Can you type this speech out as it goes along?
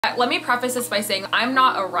Let me preface this by saying I'm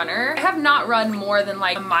not a runner. I have not run more than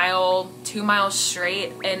like a mile, 2 miles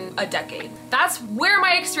straight in a decade. That's where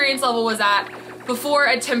my experience level was at before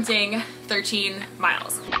attempting 13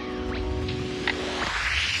 miles.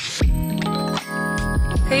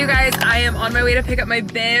 Hey you guys, I am on my way to pick up my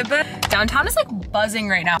bib. Downtown is like buzzing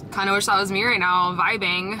right now. Kinda wish that was me right now,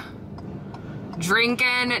 vibing,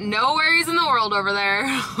 drinking, no worries in the world over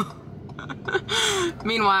there.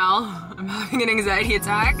 Meanwhile, I'm having an anxiety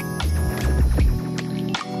attack.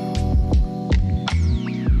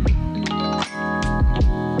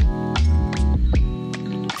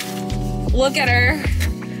 Look at her.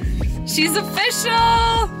 She's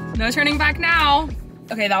official. No turning back now.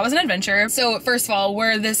 Okay, that was an adventure. So first of all,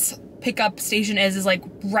 where this pickup station is like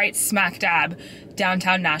right smack dab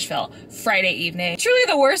downtown Nashville, Friday evening. Truly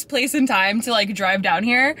the worst place and time to like drive down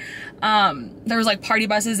here. There was like party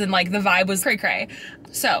buses and like the vibe was cray cray.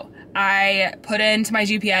 So I put into my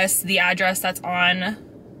GPS the address that's on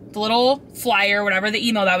the little flyer, whatever, the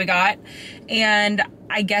email that we got. And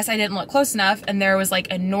I guess I didn't look close enough and there was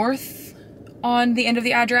like a north on the end of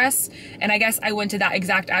the address. And I guess I went to that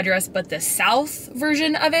exact address, but the south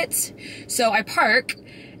version of it. So I park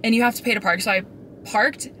and you have to pay to park. So I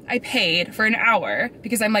parked, I paid for an hour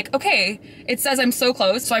because I'm like, okay, it says I'm so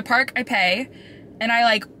close. So I park, I pay, and I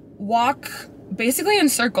like walk basically in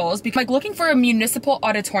circles because I'm like looking for a municipal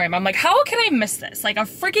auditorium. I'm like, how can I miss this? Like a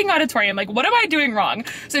freaking auditorium. Like, what am I doing wrong?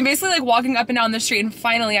 So I'm basically like walking up and down the street and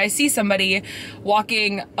finally I see somebody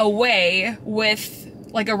walking away with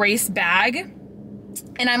like a race bag.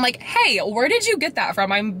 And I'm like, hey, where did you get that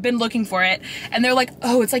from? I've been looking for it. And they're like,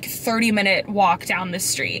 oh, it's like a 30-minute walk down the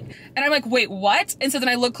street. And I'm like, wait, what? And so then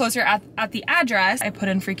I look closer at the address. I put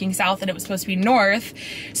in freaking south and it was supposed to be north.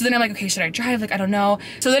 So then I'm like, okay, should I drive? Like, I don't know.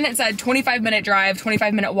 So then it said 25-minute drive,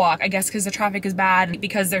 25-minute walk, I guess because the traffic is bad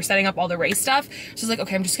because they're setting up all the race stuff. So I was like,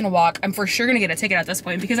 okay, I'm just gonna walk. I'm for sure gonna get a ticket at this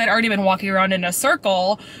point because I'd already been walking around in a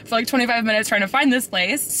circle for like 25 minutes trying to find this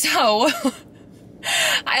place. So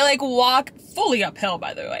I like walk fully uphill,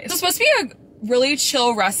 by the way. It's supposed to be a really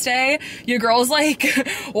chill rest day. Your girl's like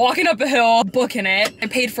walking up a hill, booking it. I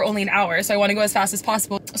paid for only an hour, so I want to go as fast as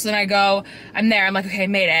possible. So then I go, I'm there, I'm like, okay, I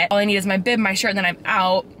made it. All I need is my bib, my shirt, and then I'm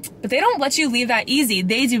out. But they don't let you leave that easy.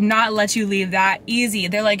 They do not let you leave that easy.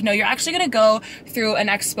 They're like, no, you're actually gonna go through an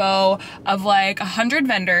expo of like 100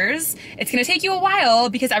 vendors. It's gonna take you a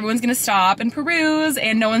while because everyone's gonna stop and peruse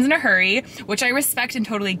and no one's in a hurry, which I respect and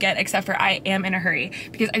totally get, except for I am in a hurry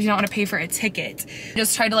because I do not want to pay for a ticket.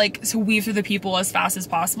 Just try to like weave through the people as fast as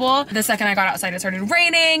possible. The second I got outside, it started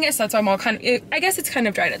raining. So that's why I'm all kind of, I guess it's kind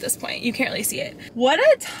of dried at this point. You can't really see it. What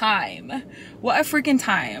a time. What a freaking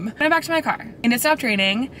time. I'm back to my car and it stopped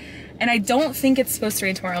raining. And I don't think it's supposed to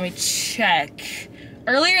rain tomorrow. Let me check.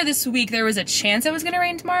 Earlier this week, there was a chance it was gonna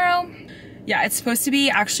rain tomorrow. Yeah, it's supposed to be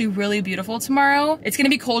actually really beautiful tomorrow. It's gonna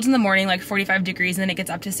be cold in the morning, like 45 degrees, and then it gets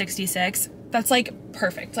up to 66. That's like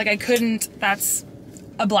perfect. Like I couldn't, that's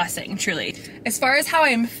a blessing, truly. As far as how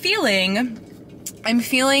I'm feeling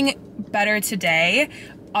better today.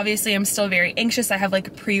 Obviously, I'm still very anxious. I have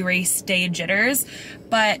like pre-race day jitters,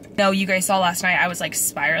 but no, you guys saw last night I was like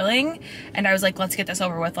spiraling and I was like, let's get this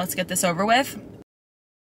over with. Let's get this over with.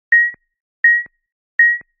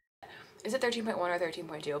 Is it 13.1 or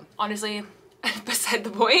 13.2? Honestly, beside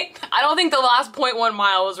the point. I don't think the last 0.1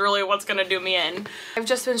 mile is really what's gonna do me in. I've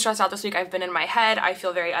just been stressed out this week. I've been in my head. I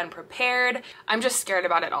feel very unprepared. I'm just scared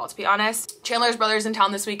about it all, to be honest. Chandler's brother's in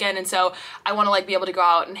town this weekend, and so I wanna like be able to go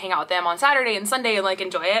out and hang out with them on Saturday and Sunday and like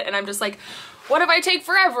enjoy it. And I'm just like, what if I take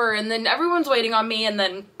forever? And then everyone's waiting on me and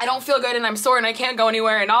then I don't feel good and I'm sore and I can't go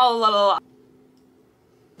anywhere and all blah, blah, blah.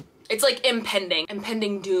 It's like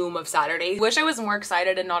impending doom of Saturday. Wish I was more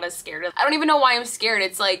excited and not as scared. I don't even know why I'm scared.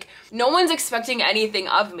 It's like, no one's expecting anything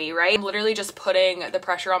of me, right? I'm literally just putting the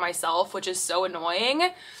pressure on myself, which is so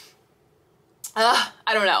annoying. I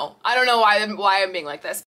don't know. I don't know why I'm being like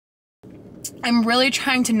this. I'm really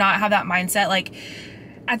trying to not have that mindset. Like,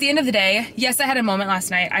 at the end of the day, yes, I had a moment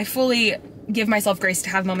last night. I fully give myself grace to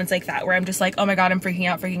have moments like that where I'm just like, oh my God, I'm freaking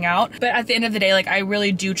out. But at the end of the day, like I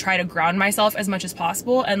really do try to ground myself as much as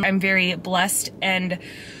possible. And I'm very blessed and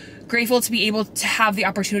grateful to be able to have the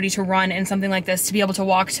opportunity to run in something like this, to be able to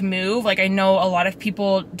walk, to move. Like I know a lot of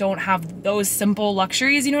people don't have those simple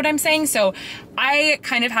luxuries, you know what I'm saying? So I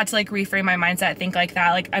kind of had to like reframe my mindset, think like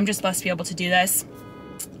that. Like I'm just blessed to be able to do this.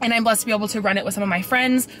 And I'm blessed to be able to run it with some of my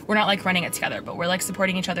friends. We're not like running it together, but we're like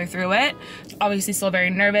supporting each other through it. Obviously still very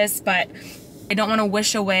nervous, but I don't want to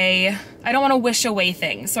wish away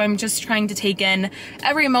things. So I'm just trying to take in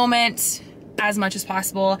every moment as much as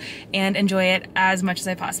possible and enjoy it as much as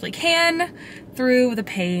I possibly can through the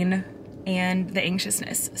pain and the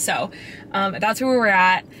anxiousness. So that's where we're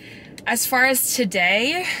at. As far as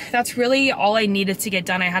today, that's really all I needed to get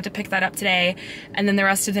done. I had to pick that up today, and then the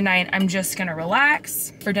rest of the night I'm just gonna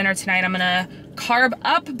relax. For dinner tonight I'm gonna carb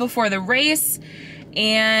up before the race,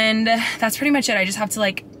 and that's pretty much it. I just have to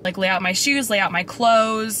like lay out my shoes, lay out my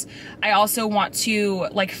clothes. I also want to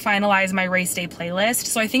like finalize my race day playlist.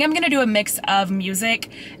 So I think I'm gonna do a mix of music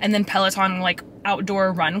and then Peloton like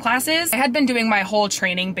outdoor run classes. I had been doing my whole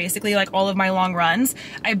training, basically like all of my long runs.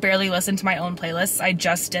 I barely listened to my own playlists. I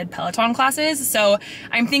just did Peloton classes. So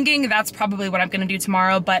I'm thinking that's probably what I'm gonna do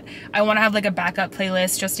tomorrow, but I wanna have like a backup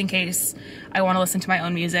playlist just in case I wanna listen to my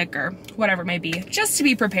own music or whatever it may be, just to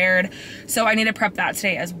be prepared. So I need to prep that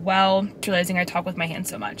today as well. Realizing I talk with my hands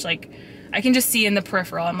so much. Like I can just see in the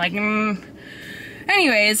peripheral, I'm like,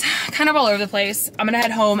 Anyways, kind of all over the place. I'm gonna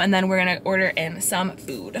head home and then we're gonna order in some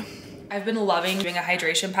food. I've been loving doing a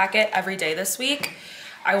hydration packet every day this week.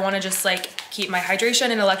 I wanna just like keep my hydration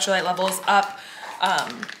and electrolyte levels up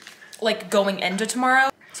like going into tomorrow,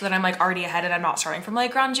 so that I'm like already ahead and I'm not starting from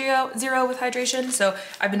like ground zero with hydration. So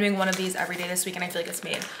I've been doing one of these every day this week and I feel like it's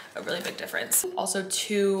made a really big difference. Also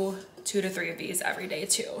two to three of these every day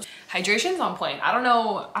too. Hydration's on point. I don't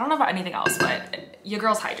know about anything else, but your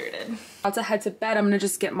girl's hydrated. About to head to bed. I'm gonna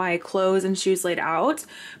just get my clothes and shoes laid out.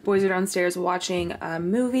 Boys are downstairs watching a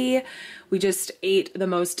movie. We just ate the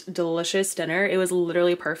most delicious dinner. It was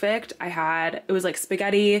literally perfect. It was like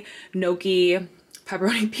spaghetti, gnocchi,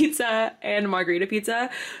 pepperoni pizza, and margarita pizza.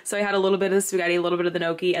 So I had a little bit of the spaghetti, a little bit of the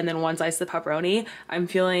gnocchi, and then one slice of the pepperoni. I'm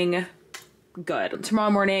feeling good.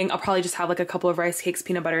 Tomorrow morning, I'll probably just have like a couple of rice cakes,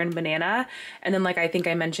 peanut butter, and banana. And then like I think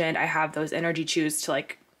I mentioned, I have those energy chews to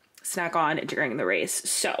like snack on during the race.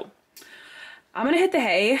 So I'm gonna hit the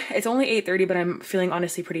hay. It's only 8:30, but I'm feeling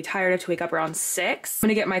honestly pretty tired. I have to wake up around 6. I'm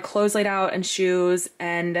gonna get my clothes laid out and shoes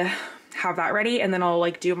and have that ready. And then I'll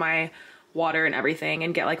like do my water and everything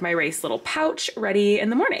and get like my race little pouch ready in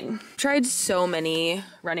the morning. Tried so many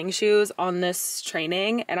running shoes on this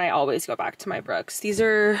training and I always go back to my Brooks. These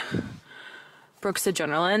are Brooks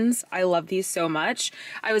Adrenalines. I love these so much.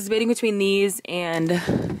 I was debating between these and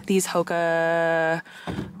these Hoka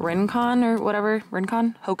Rincon or whatever.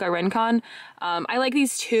 Hoka Rincon. I like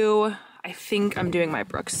these two. I think I'm doing my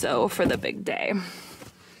Brooks so for the big day.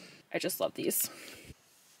 I just love these.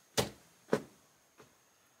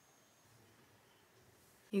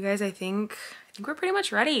 You guys, I think we're pretty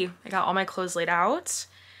much ready. I got all my clothes laid out.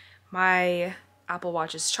 My Apple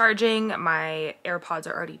Watch is charging. My AirPods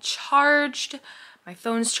are already charged. My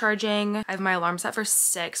phone's charging. I have my alarm set for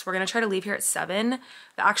 6. We're gonna try to leave here at 7.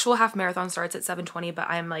 The actual half marathon starts at 7:20, but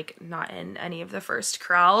I'm like not in any of the first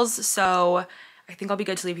corrals. So I think I'll be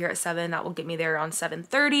good to leave here at 7. That will get me there around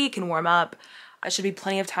 7:30, can warm up. I should be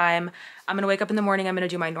plenty of time. I'm gonna wake up in the morning, I'm gonna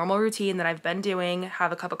do my normal routine that I've been doing,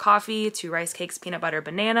 have a cup of coffee, 2 rice cakes, peanut butter,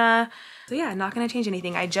 banana. So yeah, not gonna change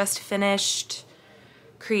anything. I just finished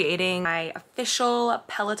creating my official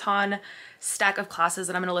Peloton stack of classes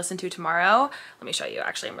that I'm gonna listen to tomorrow. Let me show you,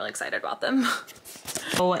 actually I'm really excited about them.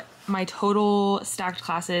 So my total stacked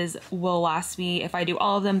classes will last me, if I do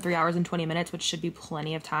all of them, 3 hours and 20 minutes, which should be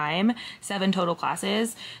plenty of time. 7 total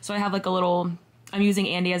classes. So I have like a little, I'm using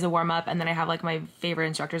Andy as a warm-up, and then I have like my favorite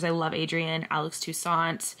instructors. I love Adrian, Alex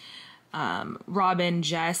Toussaint, Robin,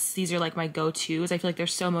 Jess. These are like my go-tos. I feel like they're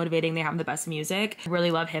so motivating. They have the best music. I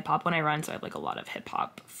really love hip-hop when I run, so I have like a lot of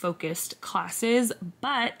hip-hop focused classes,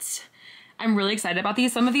 but I'm really excited about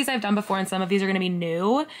these. Some of these I've done before and some of these are gonna be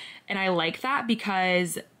new, and I like that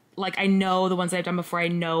because like I know the ones that I've done before. I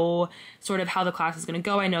know sort of how the class is gonna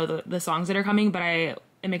go. I know the songs that are coming, but I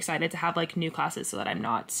am excited to have like new classes so that I'm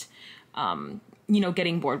not you know,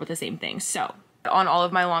 getting bored with the same thing. So on all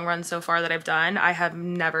of my long runs so far that I've done, I have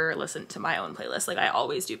never listened to my own playlist. Like I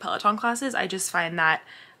always do Peloton classes. I just find that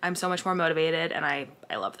I'm so much more motivated and I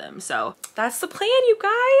love them. So that's the plan, you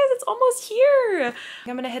guys. It's almost here.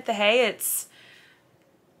 I'm gonna hit the hay. It's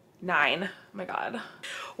 9. Oh my God.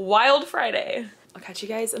 Wild Friday. I'll catch you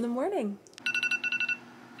guys in the morning.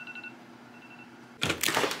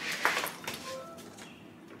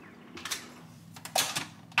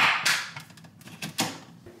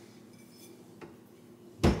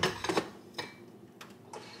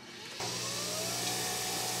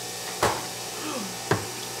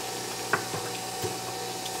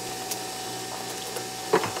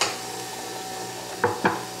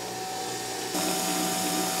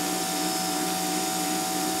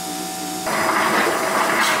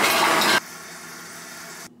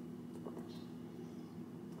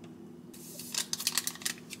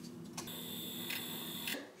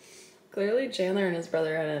 Clearly Chandler and his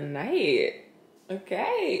brother had a night.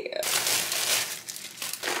 Okay. It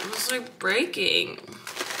was like breaking.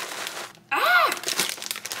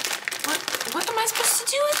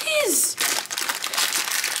 is?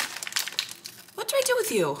 What do I do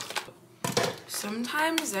with you?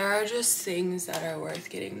 Sometimes there are just things that are worth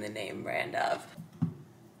getting the name brand of.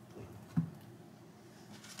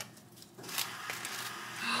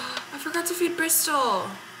 I forgot to feed Bristol.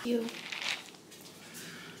 You.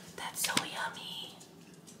 That's so yummy.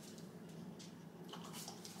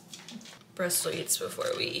 Bristol eats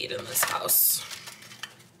before we eat in this house.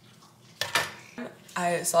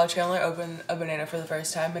 I saw Chandler open a banana for the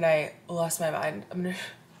first time and I lost my mind. I'm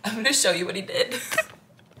gonna show you what he did.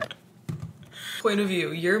 Point of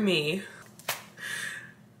view, you're me.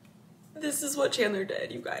 This is what Chandler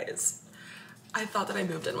did, you guys. I thought that I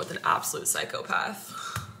moved in with an absolute psychopath.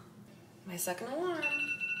 My second alarm.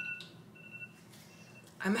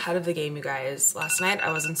 I'm ahead of the game, you guys. Last night,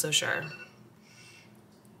 I wasn't so sure.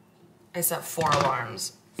 I set 4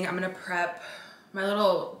 alarms. I'm gonna prep my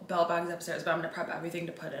little belt bag's upstairs, but I'm gonna prep everything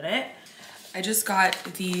to put in it. I just got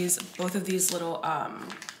both of these little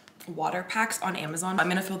water packs on Amazon. I'm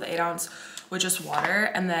gonna fill the 8 ounce with just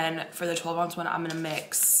water, and then for the 12 ounce one, I'm gonna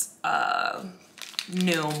mix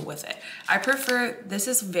Noom with it. I prefer, this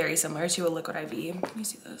is very similar to a Liquid IV. Let me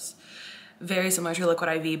see this. Very similar to a Liquid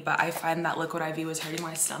IV, but I find that Liquid IV was hurting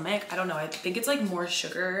my stomach. I don't know, I think it's like more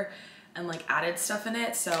sugar and like added stuff in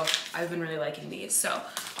it, so I've been really liking these. So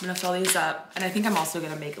I'm gonna fill these up, and I think I'm also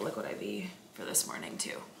gonna make a Liquid IV for this morning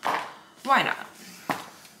too. Why not?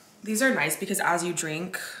 These are nice because as you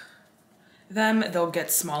drink them, they'll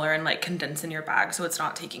get smaller and like condense in your bag, so it's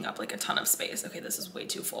not taking up like a ton of space. Okay, this is way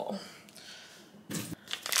too full.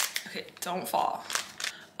 Okay, don't fall.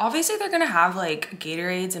 Obviously they're gonna have like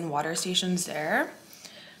Gatorades and water stations there,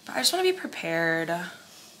 but I just wanna be prepared.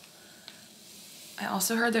 I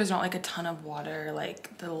also heard there's not like a ton of water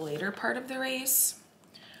like the later part of the race.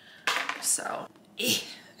 So, okay.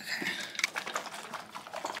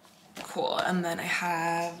 Cool, and then I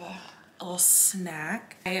have a little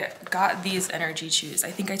snack. I got these energy chews.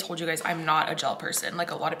 I think I told you guys I'm not a gel person.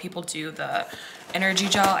 Like a lot of people do the energy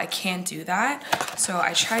gel. I can't do that. So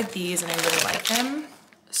I tried these and I really like them.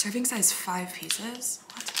 Serving size 5 pieces.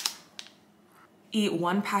 What? Eat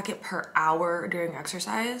 1 packet per hour during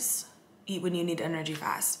exercise. Eat when you need energy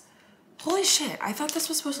fast. Holy shit, I thought this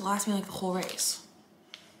was supposed to last me like the whole race.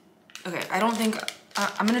 Okay, I don't think,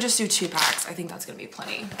 I'm gonna just do 2 packs. I think that's gonna be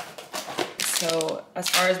plenty. So as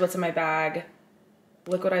far as what's in my bag,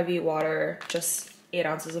 Liquid IV water, just 8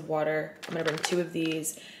 ounces of water. I'm gonna bring 2 of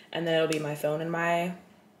these, and then it'll be my phone and my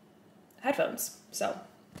headphones. So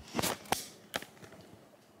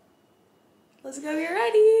let's go get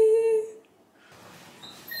ready.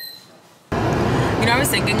 You know, I was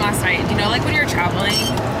thinking last night, you know, like when you're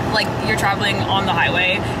traveling on the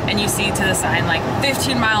highway and you see to the sign like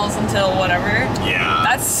 15 miles until whatever. Yeah.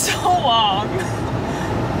 That's so long.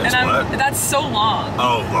 That's so long.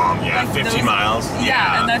 Oh, long, yeah. Like 15 miles?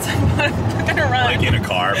 Yeah, and that's what I'm gonna run. Like in a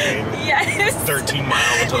car, maybe? Yes. 13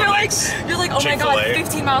 miles until the next You're like, oh my god,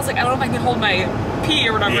 15 miles, like I don't know if I can hold my pee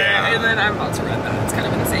or whatever, and then I'm about to run that. It's kind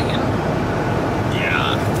of insane.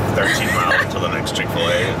 Yeah, 13 miles until the next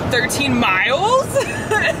Chick-fil-A. 13 miles?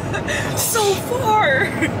 So far.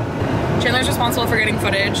 Chandler's responsible for getting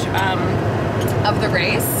footage of the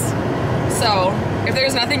race. So, if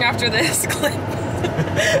there's nothing after this clip,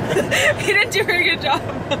 he didn't do a very good job.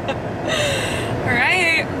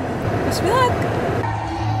 Alright, wish me luck.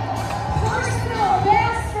 Personal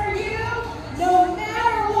best for you, no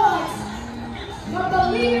matter what. But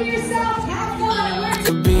believe in yourself, have fun. I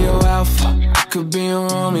could be your alpha, I could be your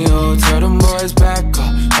Romeo. Tell them boys back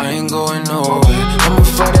up, I ain't going nowhere. I'ma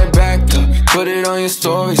fight that back up, put it on your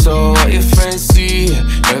story so what your friends see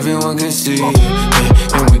it, everyone can see it.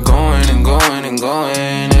 And we going and going and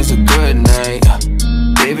going, it's a good night.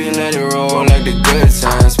 Baby, let it roll like the good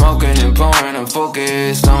times. Smoking and pouring, I'm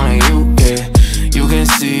focused on it. You can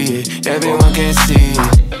see it, everyone can see it.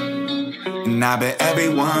 And I bet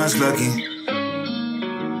everyone's looking.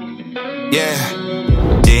 Yeah.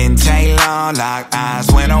 Didn't take long, locked eyes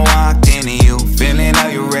when I walked into you. Feeling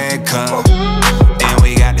up your red cup. And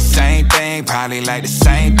we got the same thing, probably like the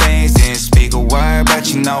same things. Didn't speak a word,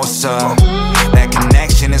 but you know what's up. That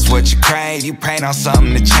connection is what you crave. You prayed on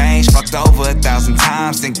something to change. Fucked over 1,000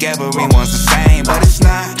 times, think everyone's the same. But it's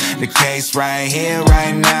not the case right here,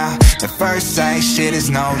 right now. The first sight shit is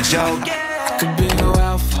no joke. Could be your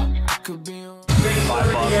alpha, could be your $5.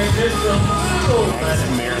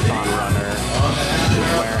 Marathon runner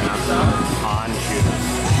wearing on shoes.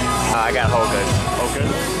 I got Hogan.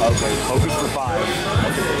 Hogan's for 5. Hogan's for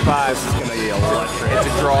 5. This is gonna be electric. It's a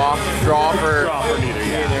draw. Draw for neither.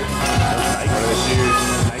 Yeah. Nike. What are the shoes?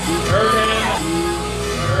 Nike.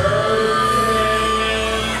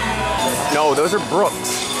 No, those are Brooks.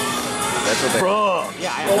 That's what they. Brooks.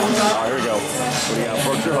 Yeah. Oh, here we go. What do you got?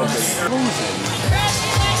 Brooks or Hooker?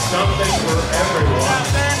 Something for everyone.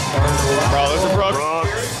 Bro, those are Brooks.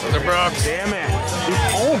 Brooks. Those are Brooks. Damn it.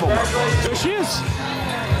 All of them are Brooks. There she is.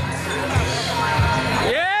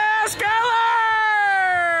 Yeah,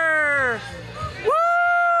 Skylar! Woo!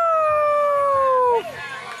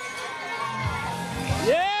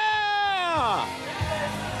 Yeah!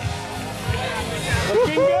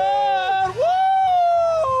 Looking good!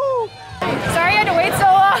 Woo! Sorry I had to wait so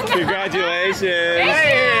long. Congratulations!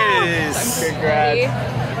 Thank you.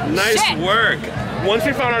 Congrats. Nice work. Once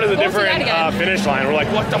we found out it was a different finish line, we're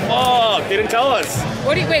like, what the fuck? They didn't tell us.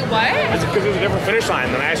 What do you, wait, what? It's because it was a different finish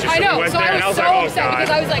line. Then I asked you, I know, we went so there, I and was so like, oh, upset God.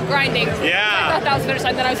 because I was like grinding. Yeah. I thought that was finish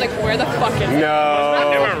line, then I was like, where the fuck is it?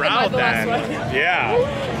 No. Different Am I route the last then. one? Yeah.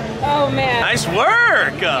 Oh man. Nice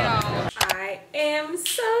work. I am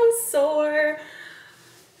so sore.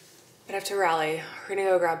 But I have to rally. We're gonna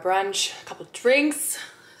go grab brunch, a couple drinks.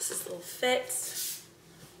 This is a little fit.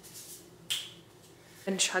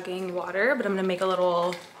 Been chugging water, but I'm gonna make a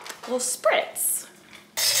little spritz.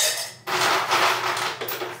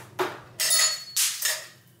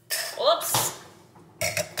 Whoops.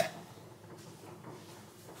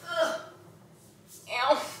 Ugh.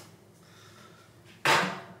 Ow.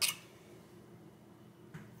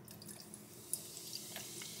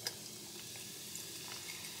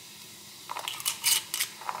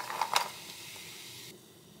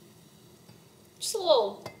 Just a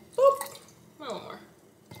little, boop, a little more,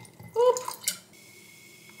 boop.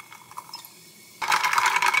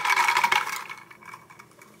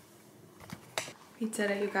 We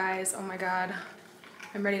did it, you guys. Oh my God.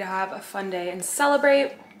 I'm ready to have a fun day and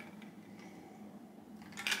celebrate.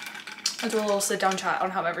 I'll do a little sit down chat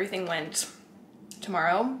on how everything went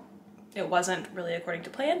tomorrow. It wasn't really according to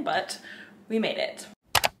plan, but we made it.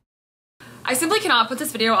 I simply cannot put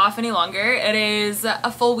this video off any longer. It is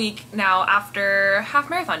a full week now after half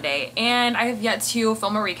marathon day, and I have yet to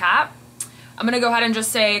film a recap. I'm gonna go ahead and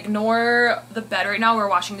just say ignore the bed right now. We're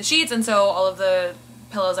washing the sheets, and so all of the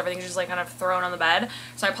pillows, everything's just like kind of thrown on the bed.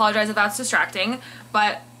 So I apologize if that's distracting,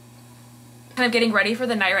 but kind of getting ready for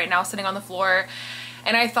the night right now, sitting on the floor.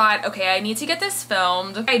 And I thought, okay, I need to get this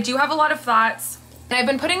filmed. I do have a lot of thoughts, and I've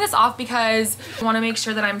been putting this off because I want to make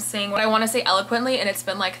sure that I'm saying what I want to say eloquently and it's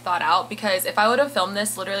been like thought out, because if I would have filmed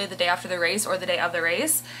this literally the day after the race or the day of the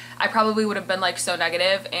race, I probably would have been like so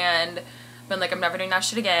negative and been like, I'm never doing that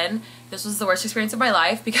shit again. This was the worst experience of my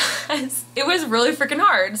life because it was really freaking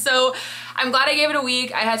hard. So I'm glad I gave it a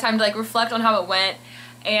week. I had time to like reflect on how it went,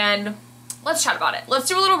 and let's chat about it. Let's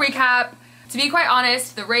do a little recap. To be quite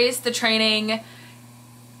honest, the race, the training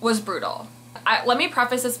was brutal. Let me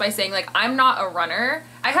preface this by saying, like, I'm not a runner.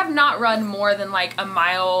 I have not run more than like a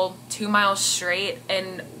mile, 2 miles straight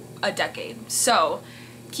in a decade. So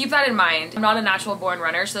keep that in mind. I'm not a natural born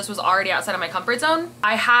runner, so this was already outside of my comfort zone.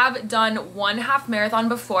 I have done one half marathon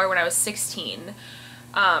before when I was 16.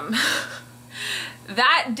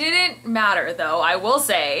 That didn't matter though, I will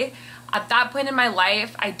say. At that point in my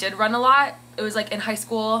life, I did run a lot. It was like in high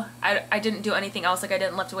school. I didn't do anything else. Like I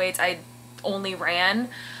didn't lift weights, I only ran.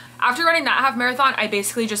 After running that half marathon, I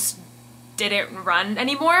basically just didn't run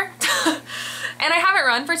anymore. And I haven't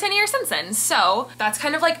run for 10 years since then. So that's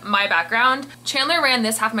kind of like my background. Chandler ran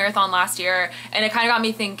this half marathon last year, and it kind of got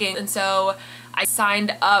me thinking. And so I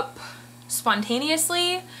signed up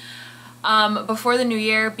spontaneously before the new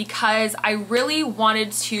year because I really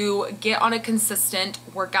wanted to get on a consistent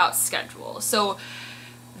workout schedule. So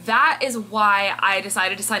that is why I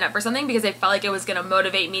decided to sign up for something, because I felt like it was gonna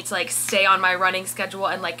motivate me to like stay on my running schedule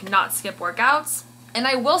and like not skip workouts. And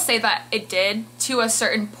I will say that it did to a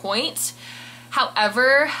certain point.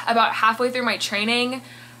 However, about halfway through my training,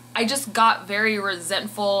 I just got very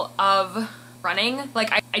resentful of running.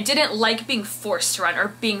 Like I didn't like being forced to run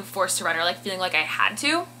or like feeling like I had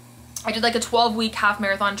to. I did like a 12-week half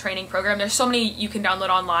marathon training program. There's so many you can download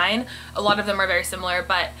online. A lot of them are very similar,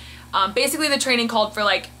 but basically the training called for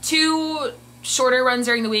like 2 shorter runs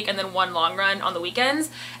during the week and then 1 long run on the weekends.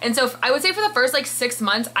 And so I would say for the first like 6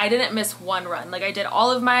 months, I didn't miss 1 run. Like I did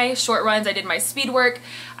all of my short runs, I did my speed work,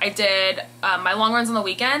 I did my long runs on the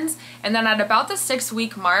weekends. And then at about the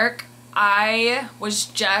 6-week mark, I was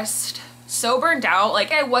just so burned out.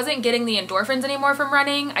 Like I wasn't getting the endorphins anymore from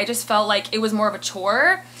running. I just felt like it was more of a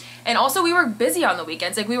chore. And also we were busy on the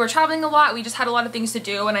weekends. Like we were traveling a lot, we just had a lot of things to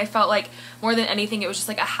do, and I felt like more than anything it was just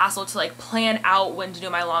like a hassle to like plan out when to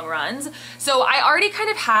do my long runs. So I already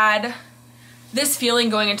kind of had this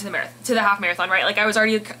feeling going into the half marathon, right? Like I was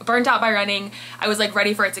already burnt out by running. I was like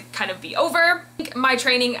ready for it to kind of be over. My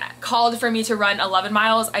training called for me to run 11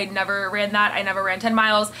 miles. I never ran that. I never ran 10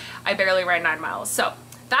 miles. I barely ran 9 miles. So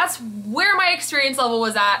that's where my experience level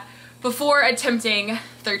was at before attempting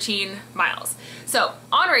 13 miles. So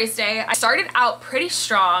on race day, I started out pretty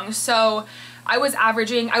strong. So I was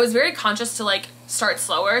very conscious to like start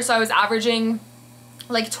slower. So I was averaging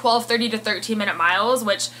like 12:30 to 13-minute miles,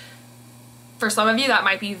 which for some of you that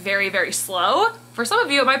might be very, very slow. For some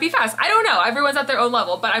of you it might be fast. I don't know. Everyone's at their own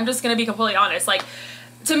level, but I'm just gonna be completely honest. Like,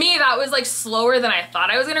 to me, that was like slower than I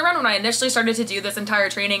thought I was gonna run. When I initially started to do this entire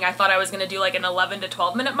training, I thought I was gonna do like an 11 to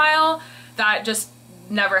 12-minute mile. That just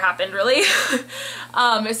never happened, really.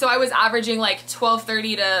 So I was averaging like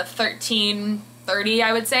 12:30 to 13:30,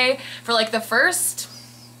 I would say, for like the first,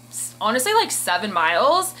 honestly, like 7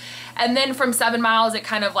 miles. And then from 7 miles, it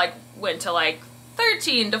kind of like went to like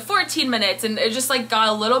 13 to 14 minutes, and it just like got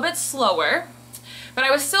a little bit slower. But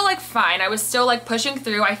I was still like fine. I was still like pushing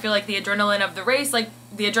through. I feel like the adrenaline of the race, like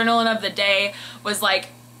the adrenaline of the day was like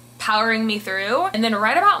powering me through. And then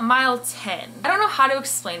right about mile 10, I don't know how to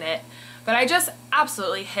explain it, but I just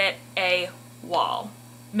absolutely hit a wall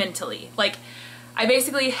mentally. Like, I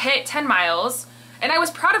basically hit 10 miles, and I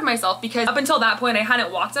was proud of myself because up until that point I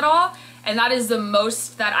hadn't walked at all, and that is the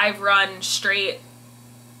most that I've run straight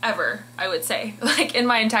ever, I would say, like in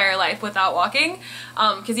my entire life without walking.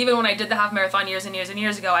 Because even when I did the half marathon years and years and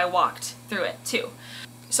years ago, I walked through it too.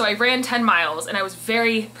 So I ran 10 miles and I was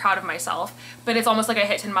very proud of myself, but it's almost like I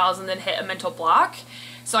hit 10 miles and then hit a mental block.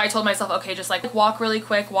 So I told myself, okay, just like walk really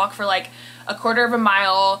quick, walk for like a quarter of a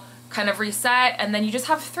mile, kind of reset, and then you just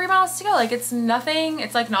have 3 miles to go. Like, it's nothing,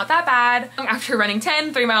 it's like not that bad. After running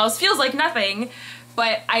 10, 3 miles feels like nothing,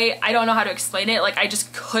 but I don't know how to explain it. Like, I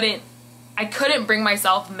just couldn't bring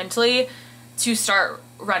myself mentally to start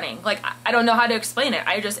running. Like, I don't know how to explain it.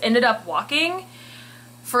 I just ended up walking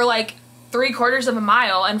for like 3/4 of a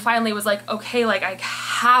mile and finally was like, okay, like I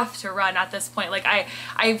have to run at this point. Like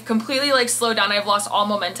I've completely like slowed down. I've lost all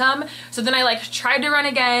momentum. So then I like tried to run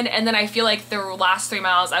again, and then I feel like the last 3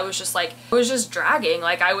 miles I was just dragging.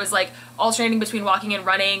 Like, I was like alternating between walking and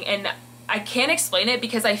running, and I can't explain it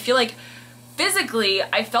because I feel like physically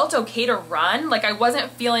I felt okay to run. Like, I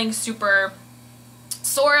wasn't feeling super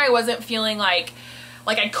sore. I wasn't feeling like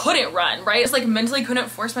I couldn't run, right? It's like mentally couldn't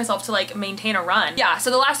force myself to like maintain a run. Yeah,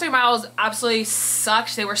 so the last 3 miles absolutely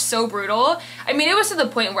sucked. They were so brutal. I mean, it was to the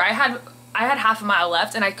point where I had half a mile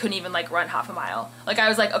left and I couldn't even like run half a mile. Like, I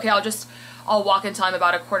was like, okay, I'll walk until I'm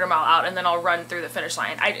about a quarter mile out and then I'll run through the finish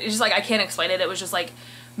line. It's just like, I can't explain it. It was just like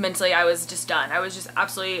mentally I was just done. I was just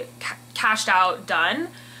absolutely cashed out, done.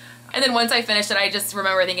 And then once I finished it, I just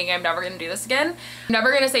remember thinking, I'm never gonna do this again. I'm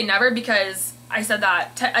never gonna say never, because I said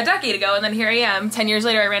that a decade ago, and then here I am 10 years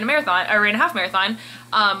later. I ran a half marathon,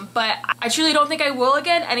 but I truly don't think I will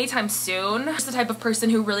again anytime soon. I'm just the type of person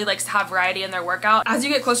who really likes to have variety in their workout. As you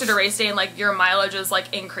get closer to race day and like your mileage is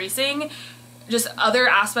like increasing, just other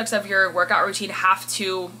aspects of your workout routine have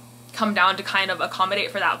to come down to kind of accommodate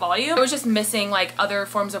for that volume. I was just missing like other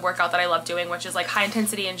forms of workout that I love doing, which is like high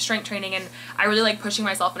intensity and strength training, and I really like pushing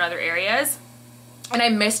myself in other areas. And I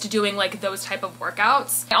missed doing like those type of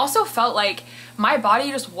workouts. I also felt like my body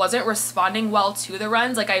just wasn't responding well to the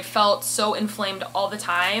runs. Like, I felt so inflamed all the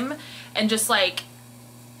time and just like,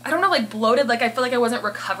 I don't know, like bloated. Like, I feel like I wasn't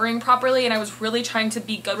recovering properly, and I was really trying to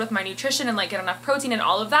be good with my nutrition and like get enough protein and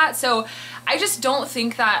all of that. So I just don't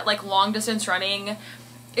think that like long distance running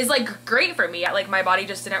is like great for me. Like, my body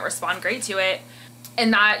just didn't respond great to it.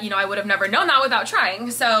 And that, you know, I would have never known that without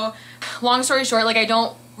trying. So long story short, like, I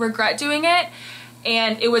don't regret doing it.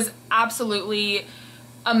 And it was absolutely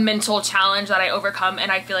a mental challenge that I overcome,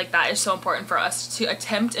 and I feel like that is so important for us to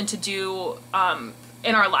attempt and to do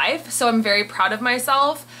in our life. So I'm very proud of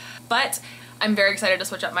myself, but I'm very excited to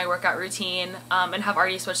switch up my workout routine and have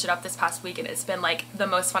already switched it up this past week, and it's been like the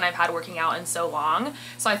most fun I've had working out in so long.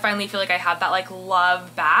 So I finally feel like I have that like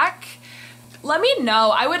love back. Let me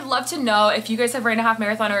know. I would love to know if you guys have ran a half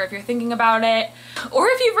marathon, or if you're thinking about it, or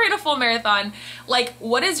if you've ran a full marathon. Like,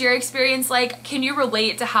 what is your experience like? Can you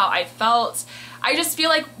relate to how I felt? I just feel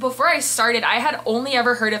like before I started, I had only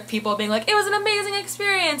ever heard of people being like, it was an amazing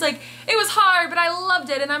experience, like it was hard, but I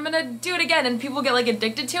loved it and I'm gonna do it again, and people get like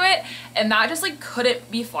addicted to it, and that just like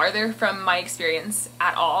couldn't be farther from my experience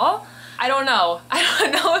at all. I don't know.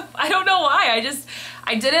 I don't know why.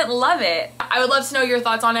 I didn't love it. I would love to know your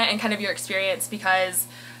thoughts on it and kind of your experience, because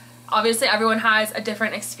obviously everyone has a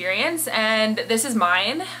different experience, and this is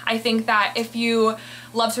mine. I think that if you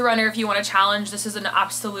love to run, or if you want a challenge, this is an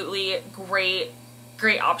absolutely great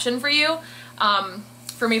option for you.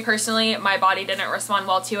 For me personally, my body didn't respond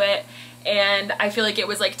well to it, and I feel like it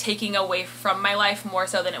was like taking away from my life more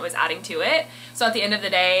so than it was adding to it. So at the end of the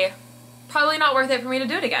day, probably not worth it for me to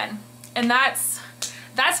do it again. And that's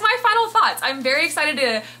my final thoughts. I'm very excited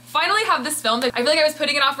to finally have this filmed. I feel like I was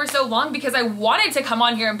putting it off for so long because I wanted to come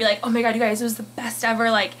on here and be like, oh my god, you guys, it was the best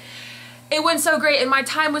ever. Like, it went so great and my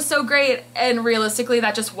time was so great, and realistically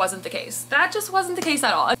that just wasn't the case. That just wasn't the case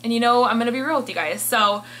at all. And you know, I'm gonna be real with you guys.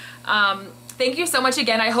 So thank you so much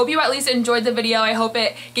again. I hope you at least enjoyed the video. I hope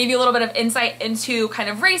it gave you a little bit of insight into kind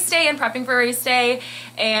of race day and prepping for race day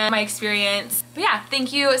and my experience. But yeah,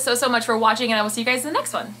 thank you so much for watching, and I will see you guys in the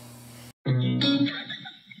next one.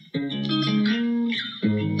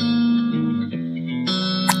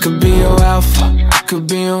 I could be your alpha, I could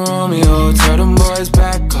be your Romeo. Tell them boys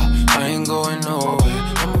back up, I ain't going nowhere.